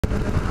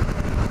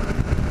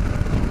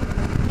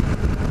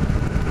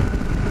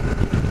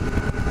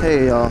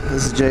Hey y'all,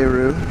 this is Jay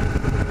Rue.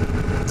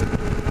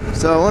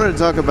 So I wanted to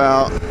talk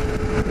about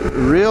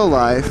real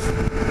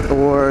life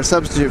or a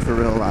substitute for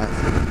real life.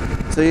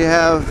 So you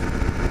have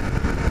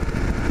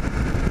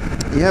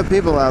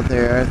people out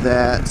there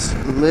that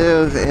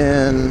live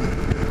in,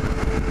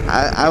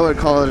 I would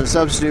call it a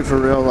substitute for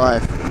real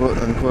life, quote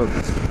unquote.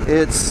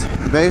 It's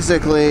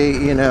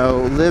basically,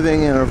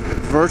 living in a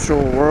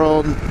virtual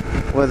world,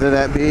 whether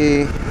that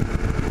be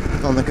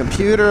on the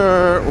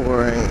computer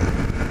or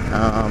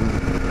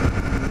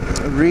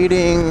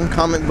reading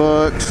comic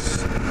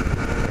books,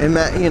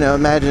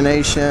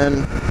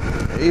 imagination,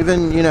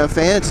 even,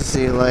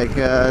 fantasy like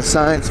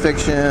science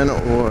fiction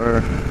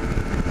or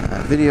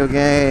video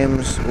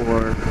games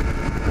or,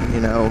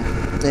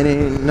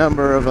 any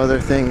number of other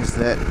things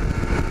that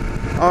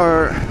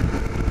are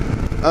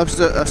a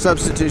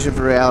substitution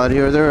for reality,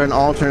 or they're an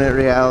alternate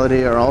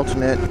reality or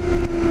alternate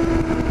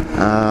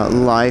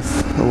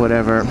life or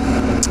whatever.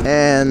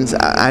 And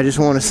I just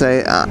want to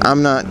say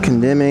I'm not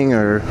condemning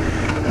or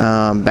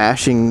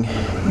bashing,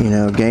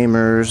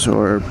 gamers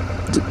or,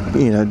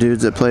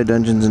 dudes that play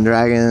Dungeons and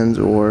Dragons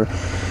or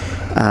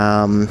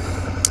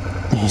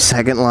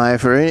Second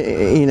Life or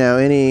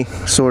any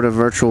sort of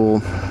virtual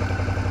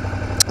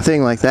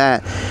thing like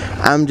that.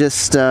 I'm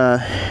just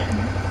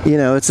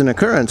it's an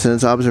occurrence and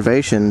it's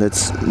observation that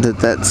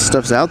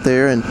stuff's out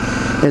there, and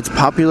it's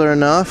popular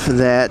enough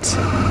that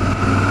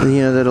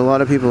that a lot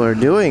of people are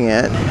doing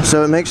it.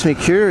 So it makes me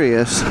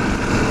curious,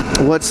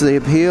 what's the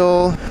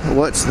appeal?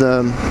 What's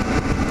the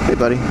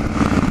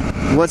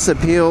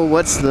appeal?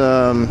 What's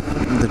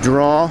the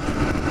draw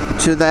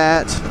to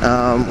that?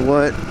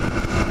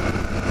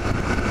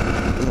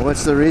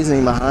 What's the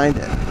reasoning behind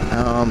it?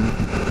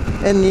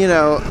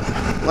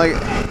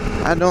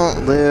 I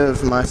don't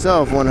live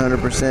myself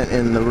 100%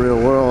 in the real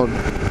world.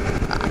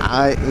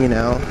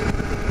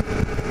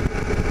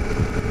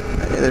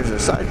 There's a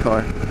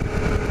sidecar.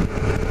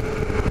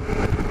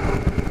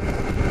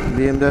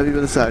 BMW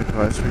with a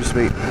sidecar. It's pretty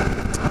sweet.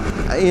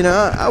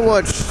 I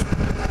watch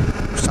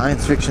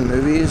science fiction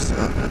movies.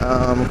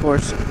 Of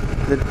course,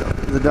 the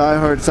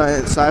diehard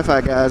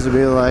sci-fi guys will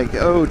be like,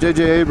 "Oh,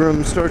 J.J.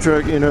 Abrams, Star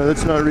Trek,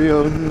 that's not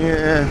real."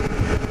 Yeah,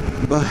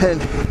 but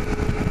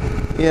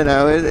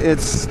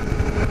it's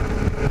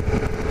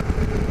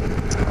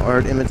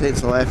art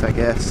imitates life, I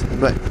guess.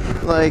 But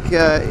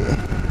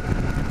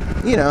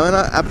and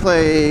I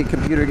play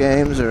computer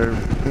games, or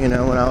when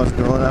I was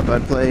growing up,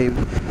 I'd play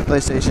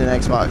PlayStation,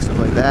 Xbox, stuff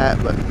like that.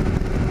 But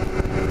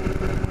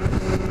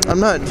I'm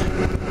not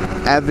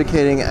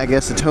advocating, I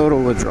guess, a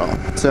total withdrawal.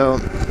 So,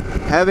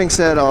 having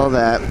said all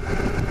that,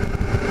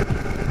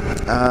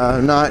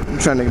 I'm not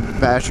trying to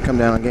bash or come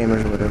down on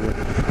gamers or whatever,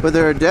 but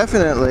there's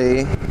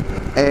definitely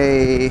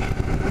a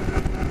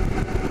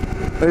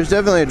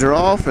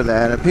draw for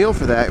that, an appeal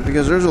for that,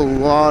 because there's a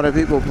lot of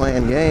people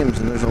playing games,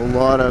 and there's a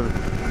lot of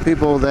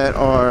people that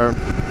are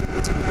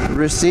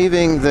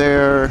receiving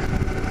their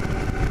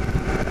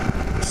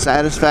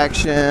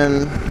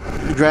satisfaction,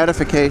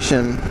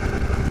 gratification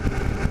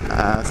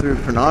through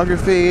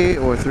pornography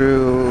or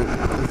through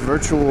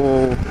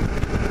virtual,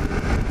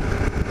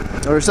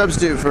 or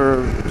substitute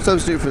for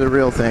the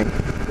real thing,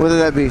 whether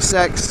that be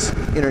sex,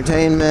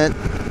 entertainment,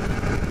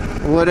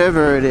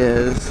 whatever it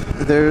is.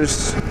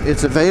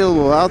 It's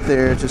available out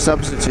there to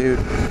substitute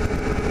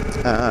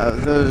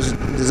those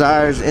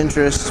desires,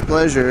 interests,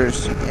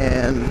 pleasures,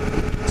 and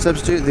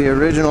substitute the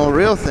original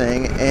real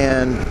thing,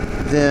 and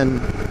then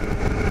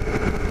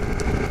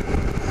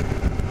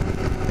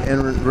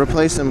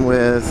replace them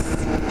with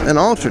an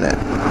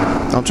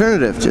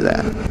alternative to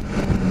that.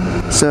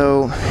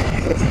 So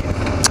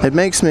it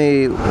makes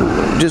me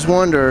just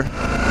wonder,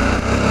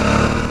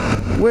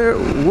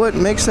 what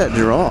makes that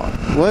draw?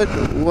 What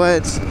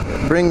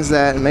brings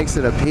that and makes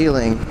it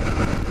appealing?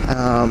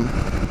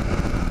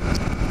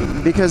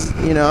 Because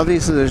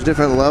obviously there's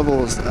different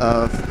levels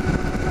of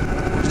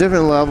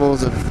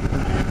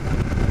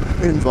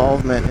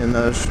involvement in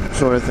those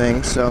sort of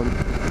things. So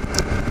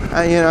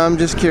I'm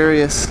just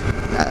curious.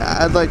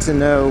 I'd like to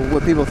know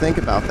what people think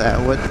about that.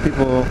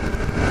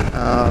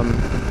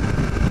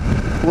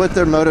 What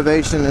their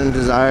motivation and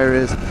desire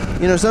is.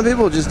 Some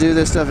people just do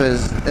this stuff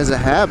as a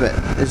habit.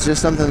 It's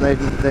just something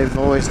they've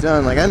always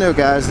done. Like, I know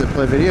guys that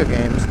play video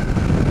games,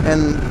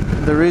 and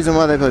the reason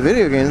why they play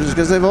video games is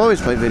because they've always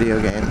played video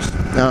games.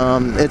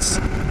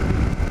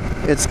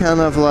 It's kind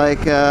of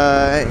like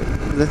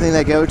the thing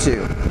they go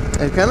to.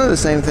 It's kind of the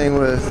same thing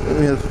with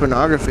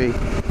pornography.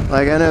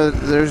 Like, I know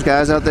there's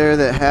guys out there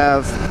that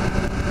have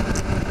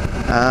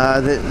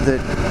that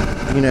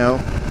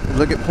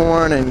look at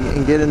porn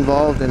and get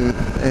involved in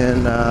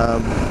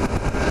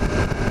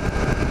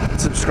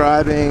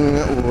subscribing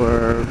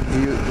or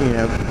view,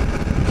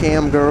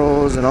 cam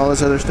girls and all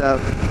this other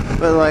stuff.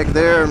 But like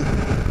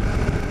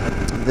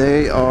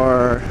they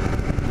are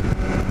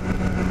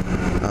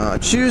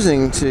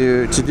choosing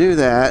to do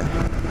that,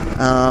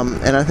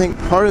 and I think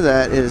part of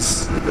that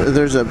is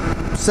there's a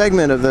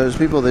segment of those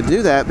people that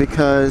do that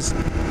because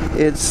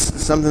it's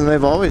something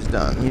they've always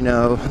done, you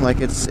know, like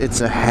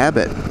it's a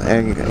habit,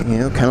 and, you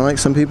know, kind of like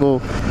some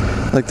people,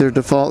 like their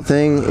default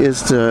thing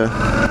is to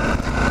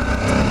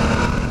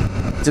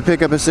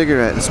pick up a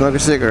cigarette and smoke a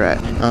cigarette.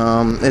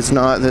 It's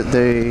not that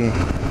they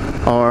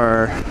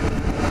are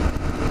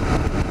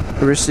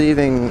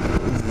receiving,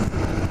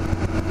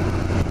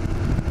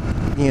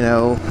 you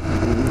know,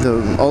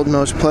 the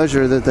utmost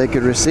pleasure that they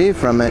could receive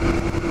from it,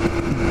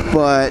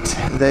 but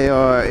they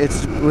are,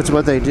 it's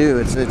what they do.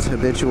 It's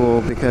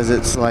habitual because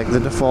it's like the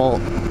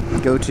default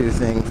go-to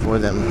thing for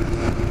them.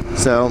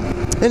 So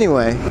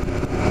anyway,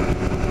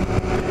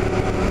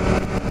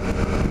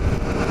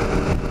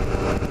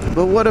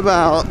 but what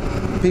about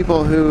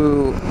people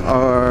who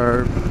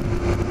are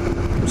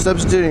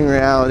substituting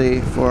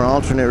reality for an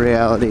alternate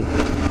reality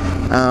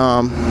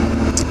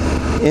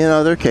in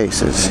other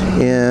cases,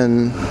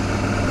 in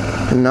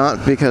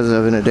not because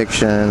of an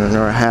addiction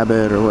or a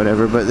habit or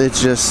whatever, but it's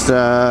just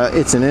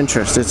it's an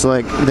interest. It's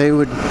like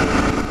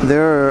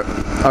there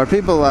are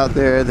people out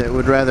there that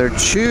would rather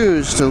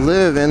choose to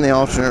live in the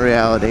alternate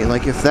reality.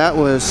 Like if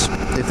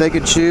they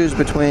could choose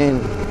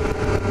between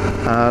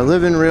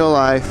live in real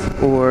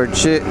life or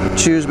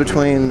choose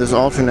between this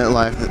alternate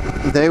life,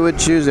 they would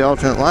choose the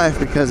alternate life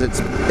because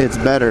it's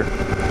better.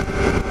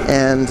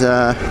 And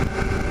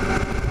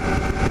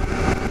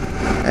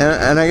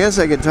I guess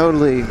I could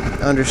totally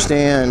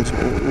understand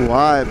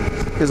why,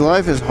 because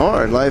life is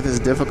hard, life is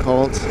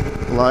difficult,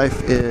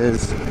 life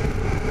is,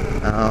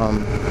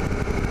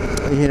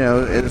 you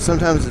know,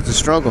 sometimes it's a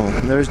struggle.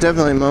 There's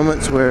definitely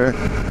moments where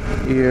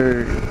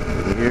you're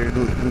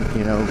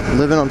you know,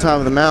 living on top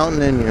of the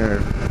mountain and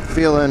you're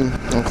feeling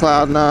on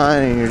cloud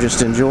nine and you're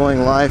just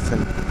enjoying life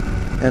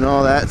and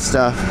all that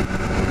stuff.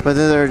 But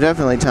then there are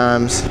definitely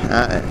times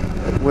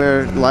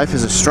where life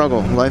is a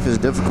struggle, life is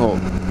difficult.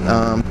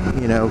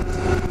 You know,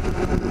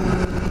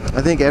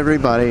 I think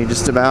everybody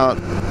just about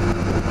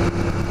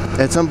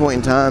at some point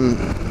in time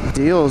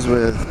deals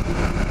with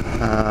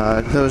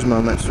those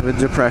moments, with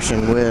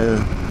depression, with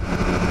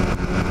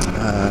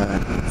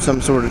some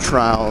sort of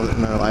trial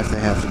in their life they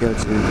have to go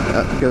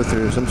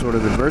through, some sort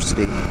of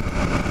adversity.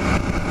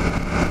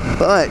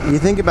 But you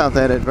think about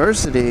that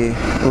adversity,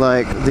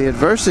 like the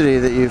adversity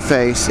that you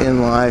face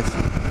in life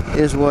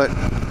is what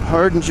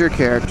hardens your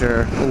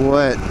character,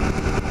 what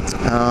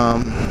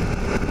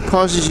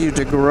causes you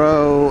to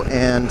grow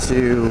and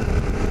to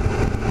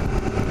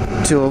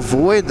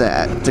avoid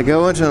that, to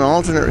go into an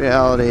alternate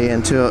reality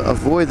and to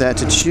avoid that,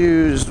 to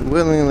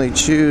willingly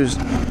choose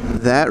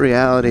that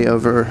reality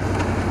over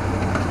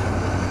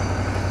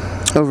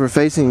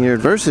facing your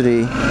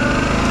adversity.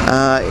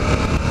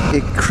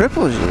 It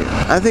cripples you.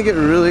 I think it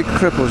really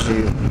cripples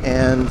you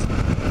and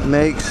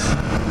makes,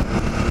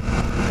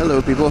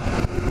 hello people,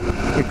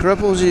 it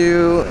cripples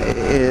you,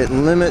 it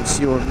limits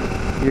your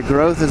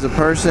growth as a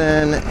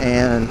person,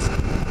 and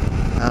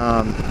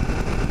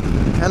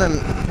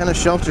kind of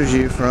shelters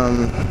you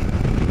from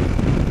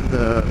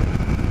the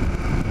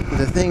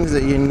things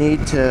that you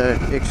need to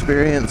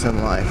experience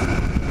in life.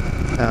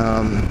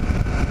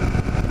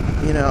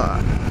 You know,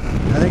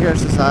 I think our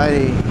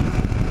society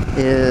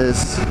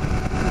is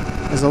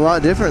a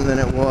lot different than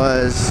it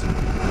was,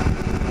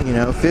 you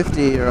know,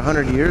 50 or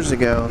 100 years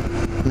ago.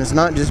 And it's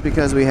not just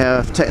because we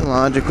have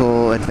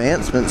technological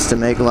advancements to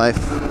make life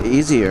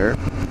easier,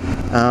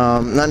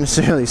 not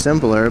necessarily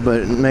simpler,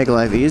 but make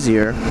life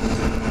easier.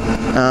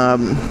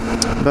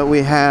 But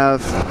we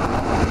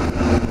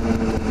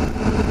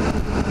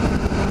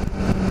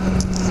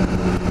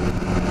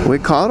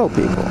coddle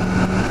people.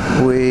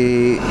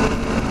 We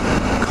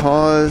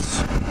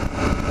cause,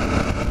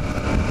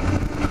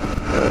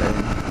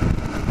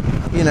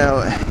 you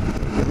know,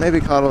 maybe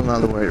coddle is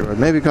not the right word.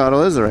 Maybe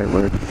coddle is the right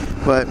word.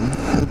 But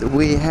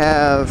we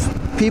have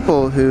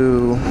people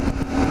who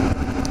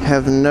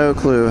have no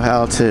clue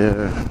how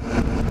to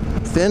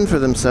fend for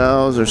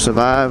themselves or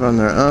survive on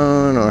their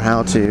own, or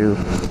how to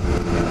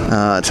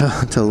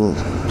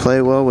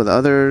play well with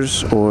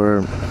others,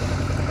 or,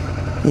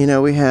 you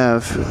know, we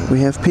have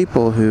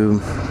people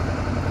who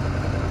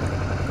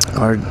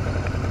are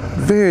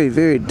very,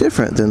 very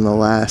different than the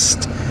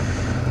last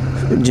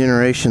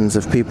generations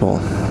of people,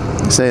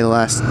 say the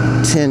last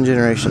 10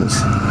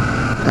 generations.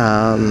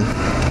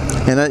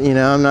 And you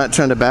know, I'm not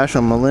trying to bash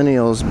on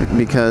millennials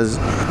because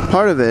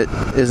part of it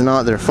is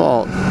not their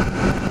fault,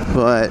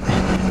 but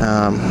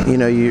you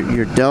know,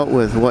 you're dealt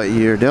with what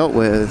you're dealt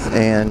with,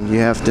 and you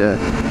have to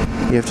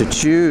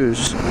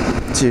choose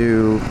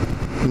to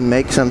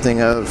make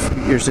something of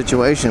your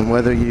situation,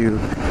 whether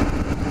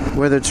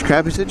it's a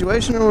crappy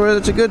situation or whether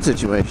it's a good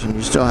situation.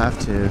 You still have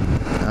to,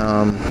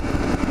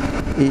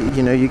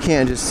 you know, you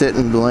can't just sit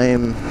and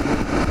blame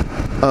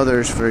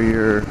others for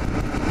your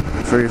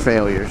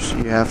failures.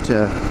 You have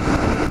to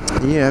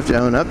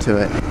own up to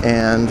it,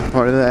 and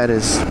part of that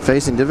is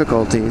facing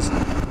difficulties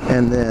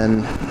and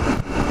then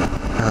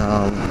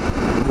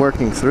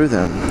working through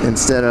them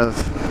instead of,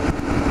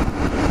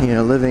 you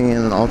know, living in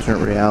an alternate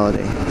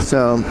reality.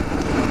 So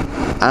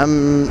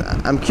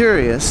I'm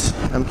curious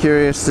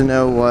to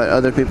know what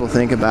other people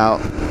think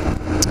about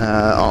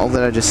all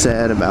that I just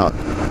said about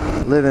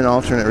live in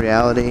alternate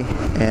reality,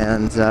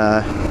 and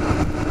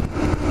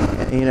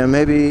you know,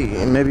 maybe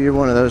you're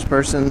one of those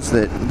persons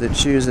that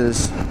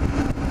chooses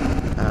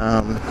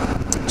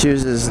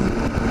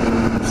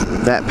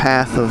that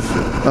path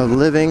of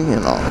living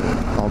in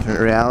alternate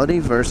reality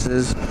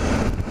versus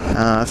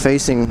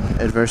facing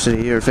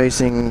adversity, or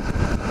facing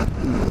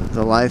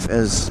the life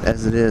as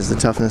it is, the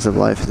toughness of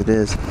life as it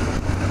is.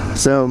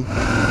 So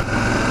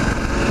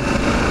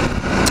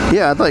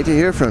yeah, I'd like to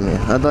hear from you.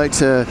 I'd like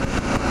to,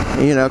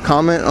 you know,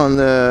 comment on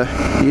the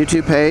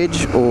YouTube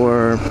page,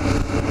 or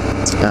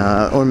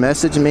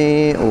message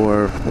me,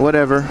 or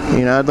whatever.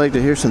 You know, I'd like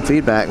to hear some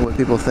feedback, what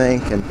people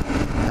think. And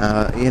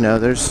you know,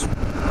 there's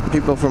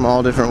people from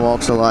all different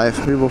walks of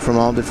life, people from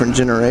all different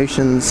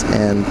generations,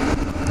 and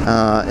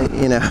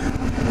you know,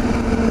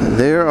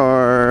 there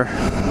are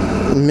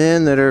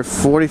men that are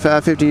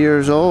 45, 50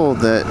 years old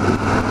that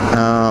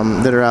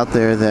are out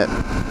there that,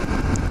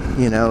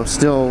 you know,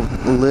 still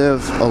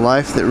live a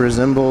life that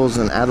resembles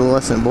an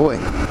adolescent boy.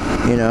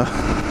 You know,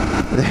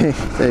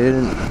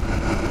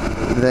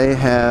 they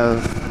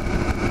have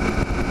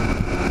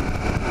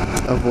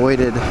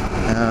avoided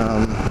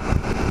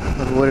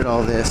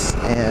all this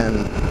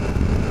and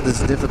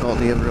this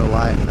difficulty of real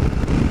life,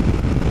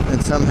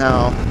 and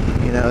somehow,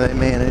 you know, they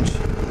manage.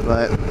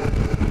 But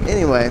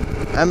anyway,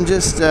 I'm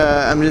just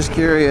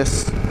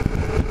curious,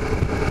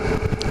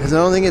 because I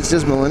don't think it's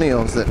just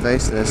millennials that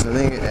face this. I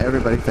think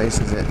everybody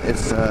faces it.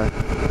 It's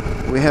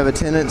we have a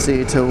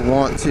tendency to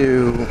want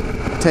to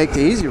take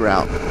the easy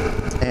route,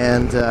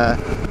 and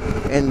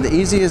the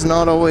easy is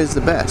not always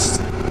the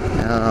best.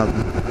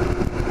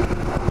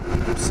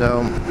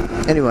 So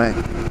anyway,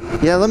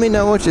 yeah, let me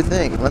know what you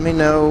think. Let me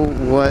know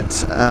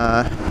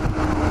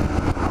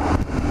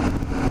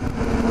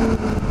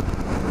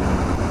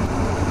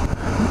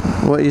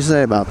what you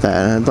say about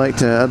that. I'd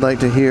like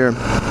to hear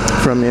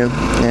from you,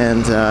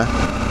 and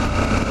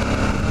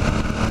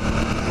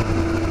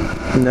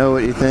know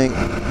what you think,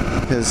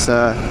 because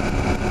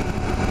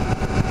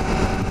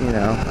you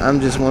know, I'm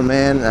just one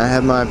man. I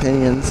have my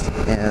opinions,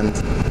 and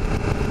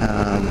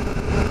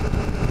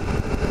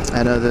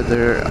I know that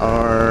there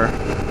are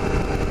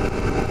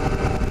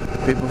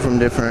people from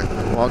different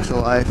walks of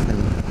life,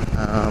 and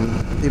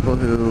people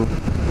who,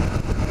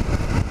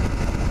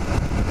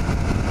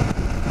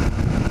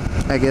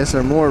 I guess,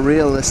 are more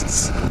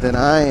realists than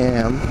I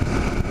am,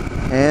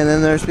 and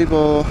then there's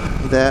people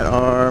that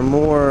are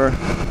more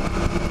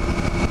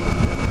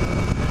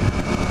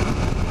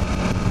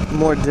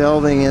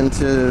delving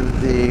into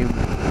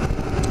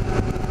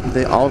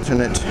the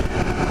alternate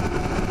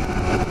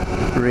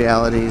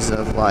realities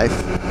of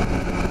life,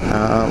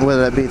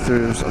 whether that be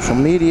through social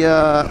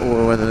media,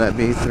 or whether that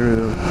be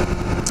through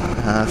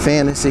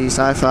fantasy,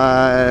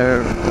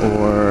 sci-fi,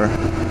 or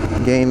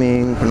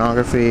gaming,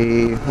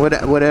 pornography,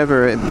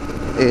 whatever it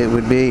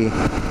would be.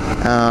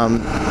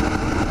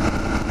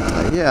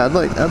 Yeah,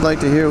 I'd like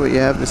to hear what you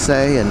have to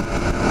say, and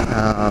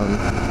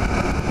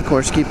of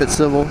course, keep it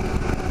civil.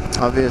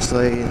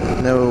 Obviously,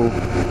 no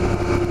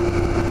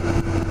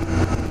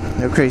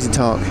crazy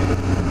talk,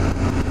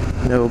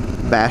 no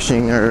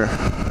bashing, or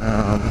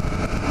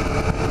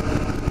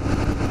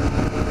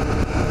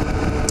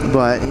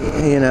but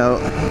you know,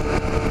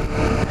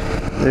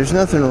 there's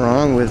nothing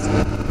wrong with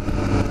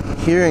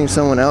hearing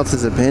someone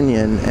else's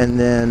opinion, and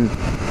then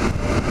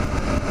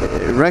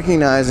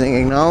recognizing,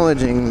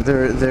 acknowledging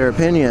their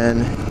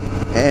opinion.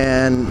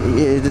 And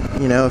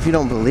you know, if you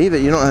don't believe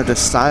it, you don't have to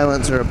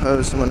silence or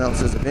oppose someone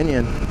else's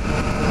opinion.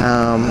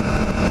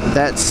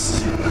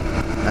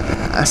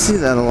 I see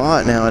that a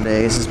lot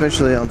nowadays,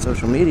 especially on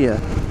social media.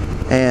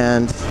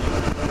 And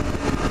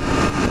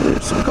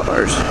there's some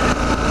cars.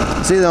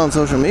 I see that on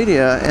social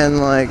media, and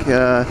like,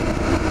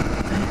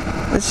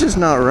 it's just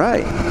not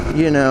right,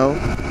 you know,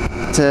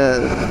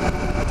 to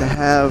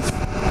have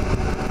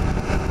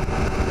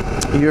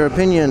your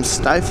opinion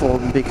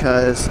stifled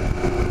because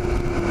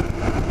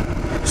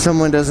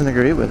someone doesn't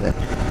agree with it.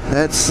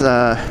 That's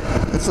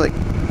like,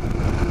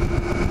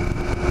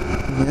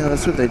 you know,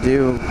 that's what they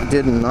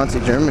did in Nazi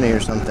Germany or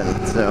something.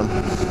 So,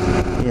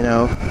 you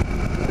know,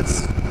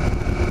 it's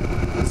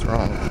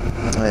wrong.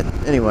 But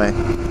anyway,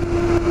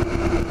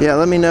 yeah,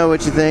 let me know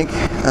what you think.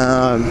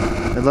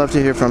 I'd love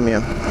to hear from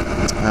you.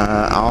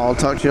 I'll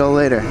talk to you all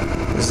later.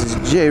 This is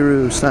J.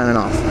 Roo signing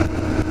off.